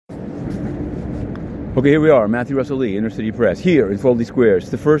Okay, here we are, Matthew Russell Lee, Inner City Press, here in Foldy Square.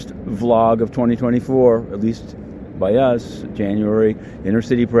 It's the first vlog of 2024, at least by us, January, Inner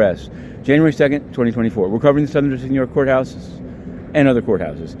City Press. January 2nd, 2024. We're covering the Southern District of New York courthouses and other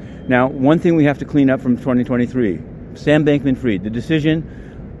courthouses. Now, one thing we have to clean up from 2023, Sam Bankman-Fried, the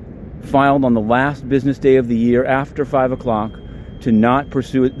decision filed on the last business day of the year after 5 o'clock to not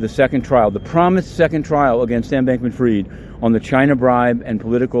pursue the second trial, the promised second trial against Sam Bankman-Fried on the China bribe and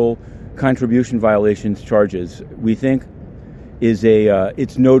political contribution violations charges, we think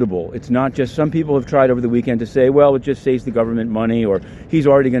it's notable. It's not just, some people have tried over the weekend to say, well, it just saves the government money, or he's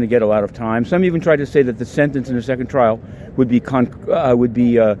already going to get a lot of time. Some even tried to say that the sentence in the second trial would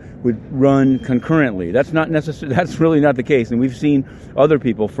run concurrently. That's not necessary. That's really not the case. And we've seen other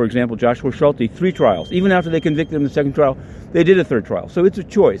people, for example, Joshua Schulte, 3 trials. Even after they convicted him in the second trial, they did a third trial. So it's a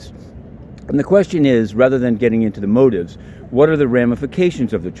choice. And the question is, rather than getting into the motives, what are the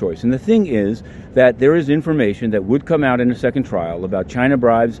ramifications of the choice? And the thing is that there is information that would come out in a second trial about China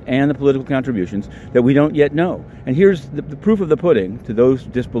bribes and the political contributions that we don't yet know. And here's the proof of the pudding to those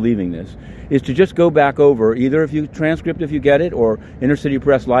disbelieving this, is to just go back over, either if you transcript if you get it, or Inner City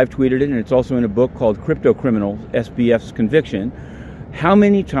Press live tweeted it, and it's also in a book called Crypto Criminal, SBF's Conviction, how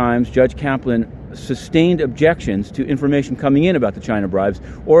many times Judge Kaplan sustained objections to information coming in about the China bribes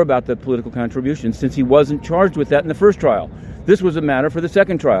or about the political contributions, since he wasn't charged with that in the first trial. This was a matter for the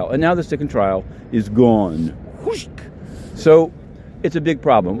second trial, and now the second trial is gone. Whoosh. So it's a big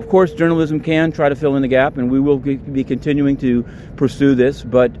problem. Of course, journalism can try to fill in the gap, and we will be continuing to pursue this,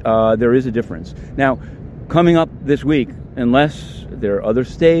 but there is a difference. Now, coming up this week, unless there are other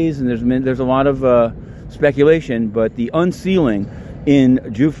stays, and there's a lot of speculation, but the unsealing in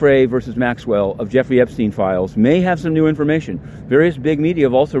Giuffre versus Maxwell of Jeffrey Epstein files may have some new information. Various big media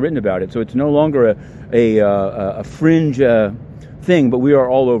have also written about it, so it's no longer a fringe thing, but we are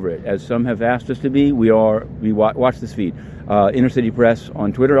all over it, as some have asked us to be. We watch this feed, Inner City Press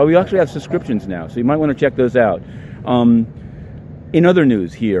on Twitter. Oh, we actually have subscriptions now, so you might want to check those out. In other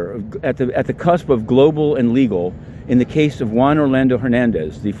news here, at the cusp of global and legal, in the case of Juan Orlando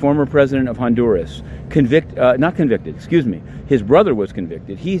Hernandez, the former president of Honduras, his brother was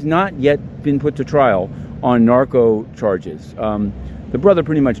convicted. He's not yet been put to trial on narco charges. The brother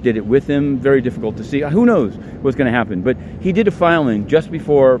pretty much did it with him. Very difficult to see. Who knows what's going to happen? But he did a filing just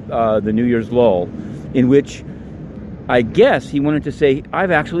before the New Year's lull, in which I guess he wanted to say,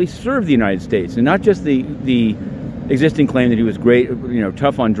 I've actually served the United States, and not just the existing claim that he was great,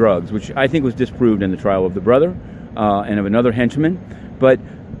 tough on drugs, which I think was disproved in the trial of the brother and of another henchman, but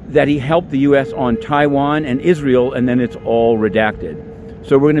that he helped the U.S. on Taiwan and Israel, and then it's all redacted.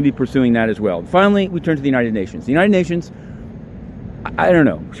 So we're going to be pursuing that as well. Finally, we turn to the United Nations. The United Nations, I don't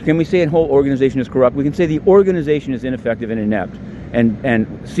know, can we say a whole organization is corrupt? We can say the organization is ineffective and inept and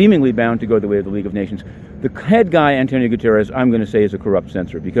seemingly bound to go the way of the League of Nations. The head guy, Antonio Guterres, I'm going to say is a corrupt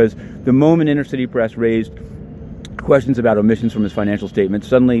censor, because the moment Inner City Press raised questions about omissions from his financial statements,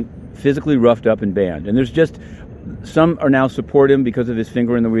 suddenly physically roughed up and banned. And there's just, some are now support him because of his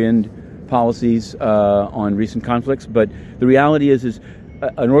finger in the wind policies on recent conflicts. But the reality is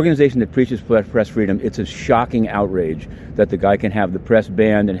an organization that preaches press freedom, it's a shocking outrage that the guy can have the press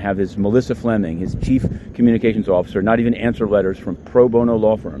banned and have his Melissa Fleming, his chief communications officer, not even answer letters from pro bono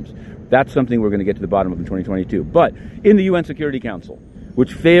law firms. That's something we're going to get to the bottom of in 2022. But in the UN Security Council,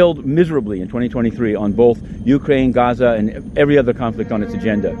 which failed miserably in 2023 on both Ukraine, Gaza, and every other conflict on its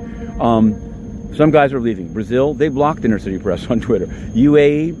agenda, some guys are leaving. Brazil, they blocked Inner City Press on Twitter.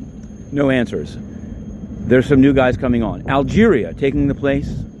 UAE, no answers. There's some new guys coming on. Algeria, taking the place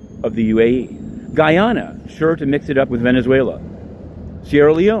of the UAE. Guyana, sure to mix it up with Venezuela.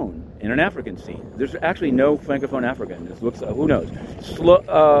 Sierra Leone, in an African scene. There's actually no Francophone Africa in this. Who knows?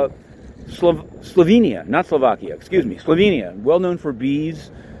 Slovenia, not Slovakia, excuse me. Slovenia, well known for bees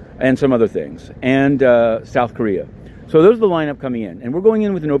and some other things. And South Korea. So those are the lineup coming in, and we're going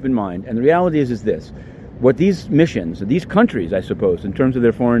in with an open mind. And the reality is this: what these missions, these countries, I suppose, in terms of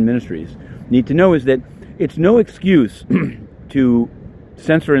their foreign ministries, need to know is that it's no excuse to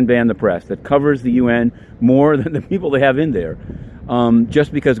censor and ban the press that covers the UN more than the people they have in there,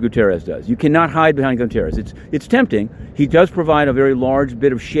 just because Guterres does. You cannot hide behind Guterres. It's tempting. He does provide a very large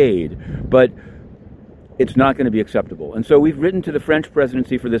bit of shade, but it's not going to be acceptable. And so we've written to the French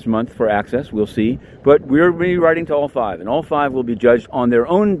presidency for this month for access. We'll see. But we're rewriting to all 5, and all 5 will be judged on their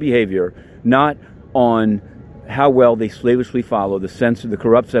own behavior, not on how well they slavishly follow the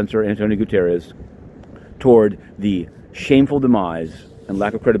corrupt censor, Antonio Guterres, toward the shameful demise and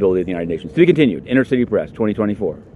lack of credibility of the United Nations. To be continued. Inner City Press, 2024.